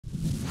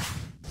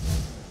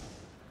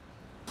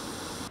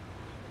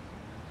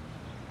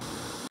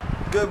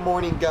Good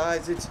morning,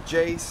 guys. It's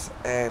Jase,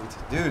 and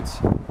dudes,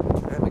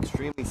 I'm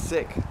extremely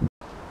sick.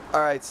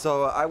 Alright,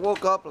 so I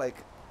woke up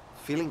like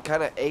feeling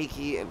kind of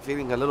achy and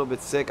feeling a little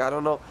bit sick. I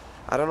don't know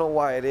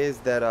why it is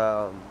that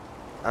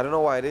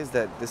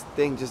this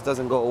thing just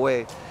doesn't go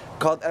away.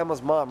 Called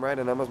Emma's mom, right?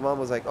 And Emma's mom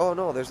was like, "Oh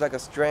no, there's like a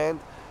strand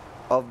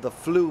of the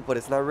flu, but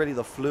it's not really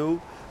the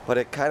flu, but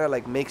it kind of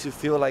like makes you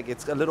feel like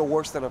it's a little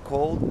worse than a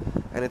cold,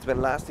 and it's been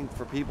lasting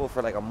for people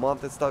for like a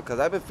month and stuff." Because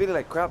I've been feeling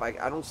like crap.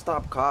 I don't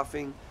stop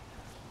coughing.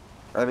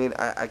 I mean,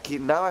 I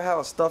now I have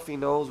a stuffy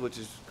nose, which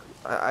is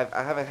I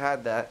haven't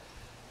had that,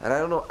 and I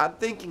don't know. I'm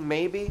thinking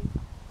maybe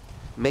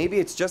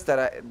it's just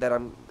that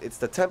it's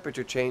the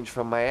temperature change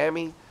from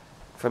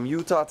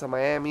Utah to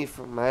Miami,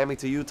 from Miami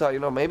to Utah. You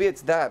know, maybe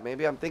it's that.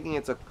 Maybe I'm thinking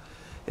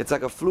it's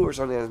like a flu or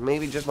something. And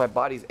maybe just my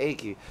body's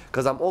achy,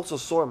 because I'm also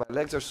sore. My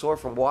legs are sore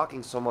from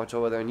walking so much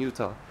over there in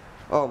Utah.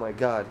 Oh my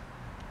God,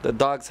 the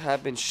dogs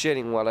have been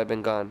shitting while I've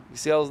been gone. You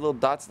see all those little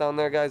dots down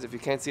there, guys? If you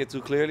can't see it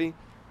too clearly,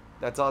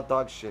 that's all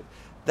dog shit.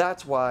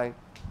 That's why,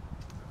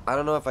 I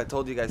don't know if I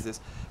told you guys this,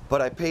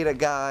 but I paid a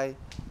guy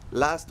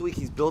last week.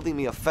 He's building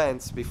me a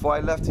fence. Before I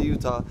left to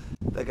Utah,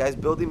 the guy's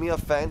building me a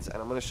fence,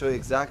 and I'm going to show you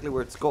exactly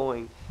where it's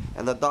going.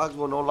 And the dogs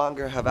will no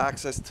longer have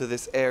access to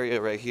this area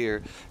right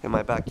here in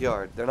my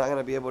backyard. They're not going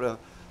to be able to,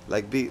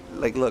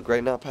 look,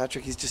 right now,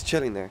 Patrick, he's just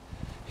chilling there.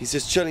 He's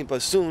just chilling,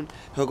 but soon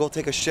he'll go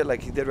take a shit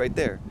like he did right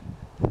there.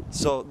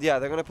 So, yeah,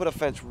 they're going to put a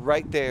fence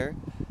right there,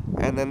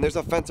 and then there's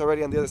a fence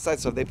already on the other side.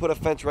 So if they put a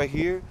fence right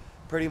here,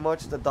 pretty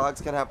much the dogs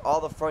can have all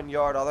the front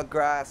yard, all the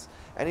grass,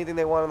 anything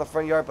they want in the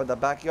front yard, but the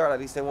backyard, at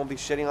least they won't be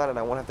shitting on it, and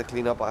I won't have to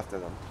clean up after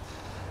them.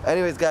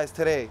 Anyways, guys,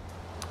 today,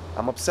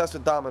 I'm obsessed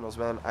with dominoes,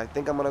 man. I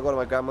think I'm going to go to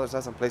my grandmother's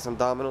house and play some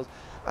dominoes.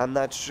 I'm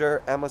not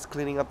sure. Emma's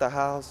cleaning up the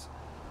house.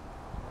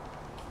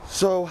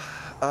 So,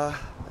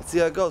 let's see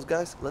how it goes,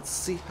 guys. Let's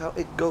see how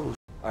it goes.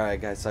 Alright,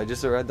 guys, so I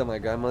just arrived at my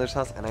grandmother's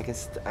house, and I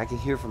can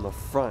hear from the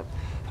front.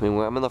 I mean,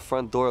 when I'm in the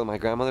front door of my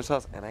grandmother's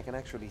house, and I can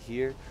actually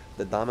hear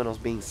the dominoes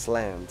being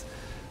slammed.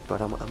 But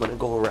I'm gonna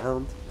go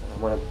around, and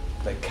I'm gonna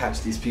like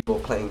catch these people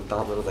playing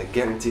dominoes. I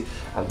guarantee.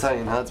 I'm telling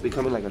you now, it's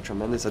becoming like a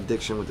tremendous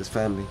addiction with this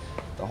family.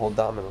 The whole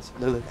dominoes.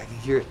 Look, I can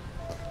hear it.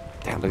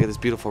 Damn, look at this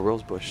beautiful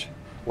rose bush.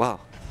 Wow,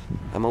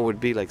 Emma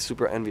would be like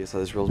super envious of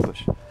this rose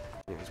bush.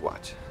 Anyways,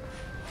 watch.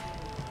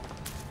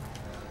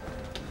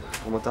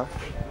 One more time.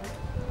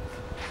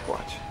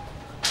 Watch.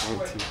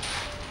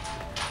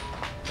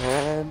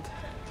 And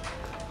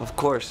of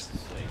course,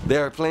 they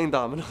are playing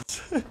dominoes.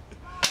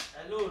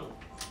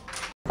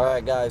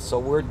 Alright, guys, so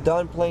we're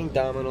done playing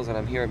dominoes, and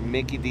I'm here at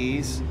Mickey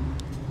D's.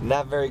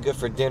 Not very good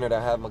for dinner to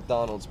have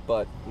McDonald's,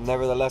 but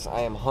nevertheless, I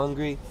am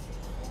hungry,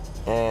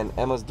 and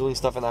Emma's doing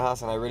stuff in the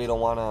house, and I really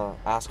don't want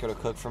to ask her to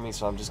cook for me,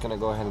 so I'm just gonna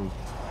go ahead and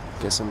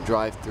get some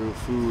drive-through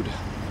food.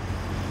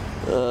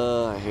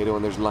 I hate it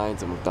when there's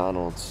lines at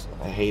McDonald's.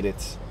 I hate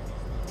it.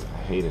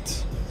 I hate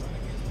it.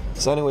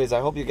 So anyways,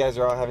 I hope you guys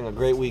are all having a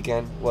great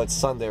weekend. Well, it's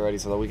Sunday already,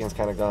 so the weekend's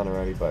kind of gone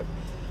already, but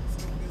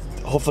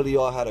hopefully you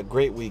all had a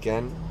great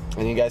weekend.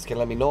 And you guys can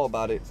let me know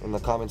about it in the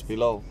comments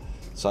below,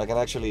 so I can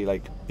actually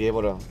like be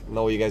able to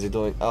know what you guys are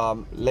doing.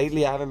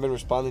 Lately I haven't been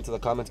responding to the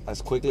comments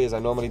as quickly as I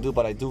normally do,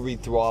 but I do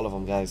read through all of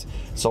them, guys.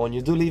 So when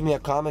you do leave me a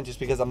comment, just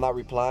because I'm not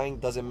replying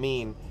doesn't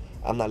mean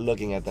I'm not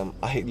looking at them.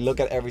 I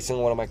look at every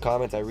single one of my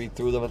comments. I read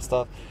through them and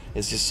stuff.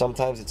 It's just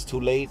sometimes it's too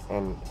late,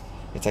 and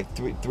it's like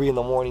 3 in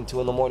the morning,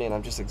 2 in the morning, and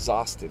I'm just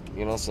exhausted,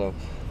 you know. So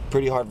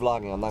pretty hard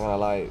vlogging, I'm not gonna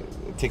lie.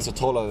 It takes a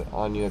toll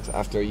on you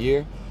after a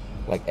year.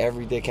 Like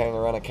every day carrying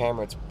around a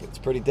camera, it's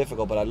pretty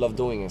difficult, but I love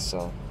doing it.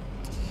 So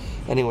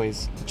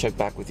anyways, I'll check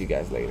back with you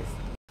guys later.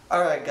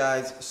 Alright,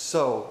 guys,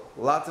 so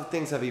lots of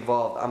things have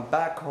evolved. I'm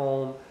back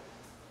home.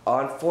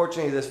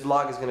 Unfortunately, this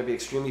vlog is going to be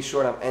extremely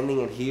short. I'm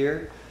ending it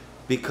here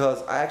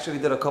because I actually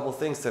did a couple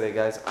things today,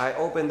 guys. I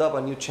opened up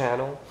a new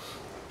channel,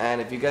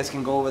 and if you guys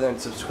can go over there and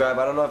subscribe,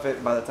 I don't know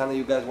if by the time that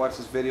you guys watch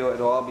this video,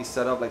 it'll all be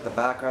set up, like the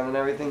background and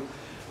everything,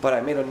 but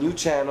I made a new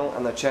channel,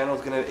 and the channel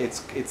is gonna,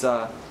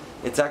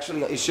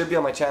 it should be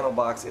on my channel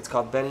box. It's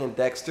called Benny and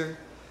Dexter,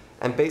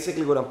 and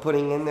basically what I'm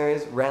putting in there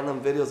is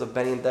random videos of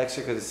Benny and Dexter,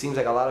 because it seems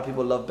like a lot of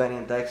people love Benny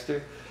and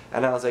Dexter,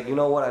 and I was like, you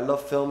know what, I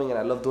love filming and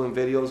I love doing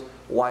videos,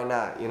 why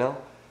not, you know?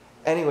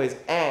 Anyways,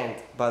 and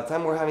by the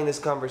time we're having this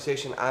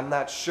conversation, I'm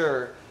not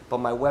sure, but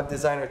my web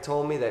designer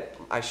told me that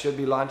I should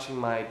be launching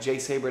my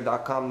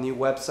jsaber.com new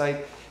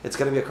website. It's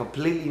gonna be a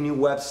completely new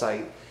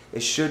website.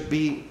 It should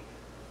be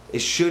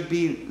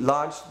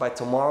launched by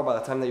tomorrow, by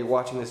the time that you're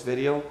watching this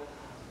video,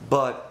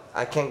 but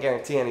I can't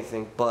guarantee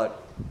anything,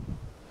 but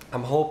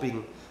I'm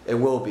hoping it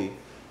will be.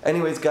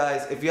 Anyways,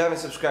 guys, if you haven't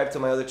subscribed to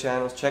my other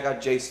channels, check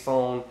out Jase's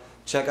phone,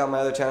 check out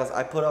my other channels.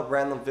 I put up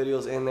random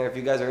videos in there. If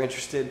you guys are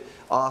interested,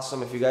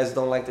 awesome. If you guys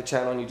don't like the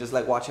channel and you just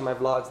like watching my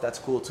vlogs, that's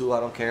cool too,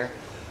 I don't care.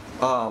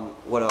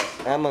 What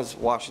else? Emma's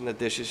washing the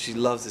dishes. She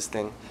loves this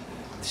thing.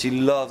 She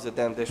loves the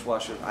damn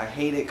dishwasher. I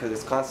hate it because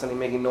it's constantly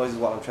making noises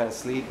while I'm trying to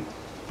sleep.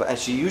 And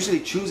she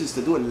usually chooses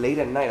to do it late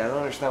at night. I don't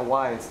understand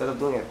why, instead of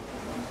doing it,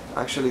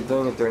 actually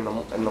doing it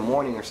in the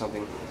morning or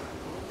something.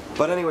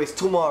 But anyways,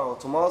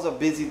 tomorrow's a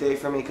busy day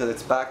for me because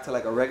it's back to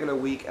like a regular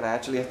week and I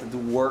actually have to do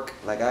work.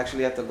 Like I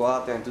actually have to go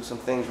out there and do some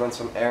things, run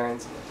some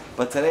errands.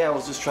 But today I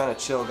was just trying to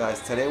chill,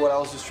 guys. Today what I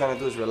was just trying to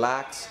do is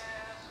relax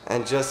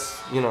and just,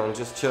 you know,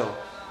 just chill.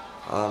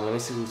 Let me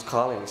see who's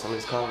calling.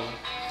 Somebody's calling.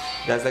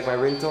 You guys like my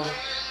ringtone?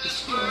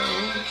 This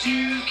world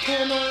you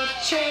cannot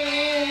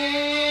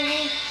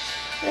change.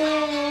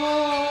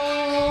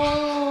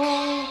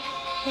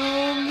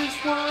 In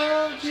this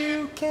world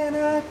you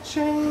cannot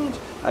change.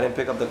 I didn't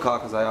pick up the call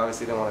because I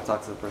obviously didn't want to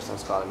talk to the person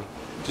who's calling me.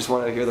 Just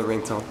wanted to hear the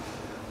ringtone.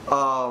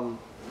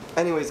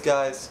 Anyways,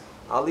 guys,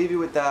 I'll leave you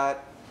with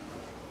that.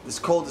 This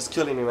cold is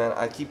killing me, man.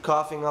 I keep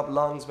coughing up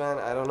lungs, man.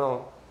 I don't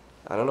know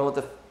what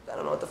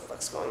the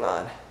fuck's going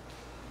on.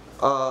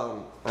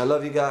 I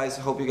love you guys.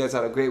 Hope you guys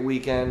had a great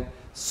weekend.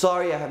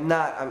 Sorry I have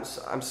not.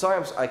 I'm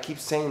sorry. I keep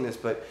saying this,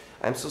 but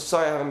I'm so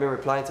sorry I haven't been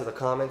replying to the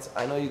comments.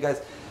 I know you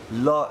guys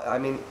love. I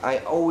mean, I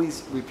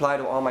always reply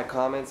to all my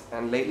comments,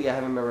 and lately I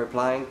haven't been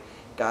replying.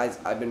 Guys,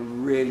 I've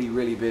been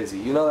really busy.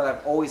 You know that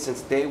I've always,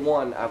 since day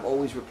one, I've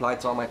always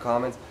replied to all my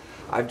comments.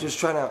 I'm just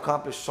trying to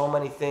accomplish so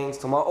many things.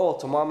 Tomorrow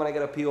I'm gonna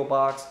get a P.O.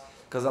 box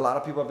because a lot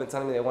of people have been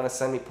telling me they want to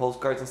send me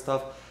postcards and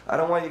stuff. I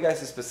don't want you guys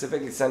to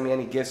specifically send me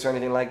any gifts or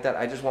anything like that.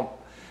 I just want,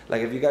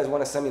 like, if you guys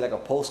want to send me like a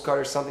postcard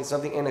or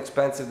something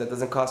inexpensive that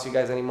doesn't cost you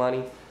guys any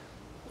money,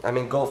 I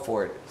mean, go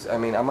for it. I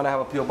mean, I'm gonna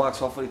have a P.O. box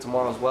hopefully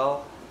tomorrow as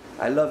well.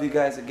 I love you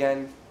guys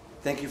again.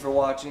 Thank you for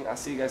watching. I'll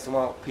see you guys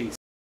tomorrow. Peace.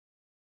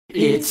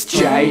 It's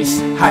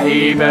Jase,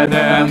 Haver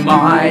the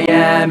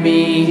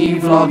Miami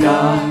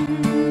vlogger.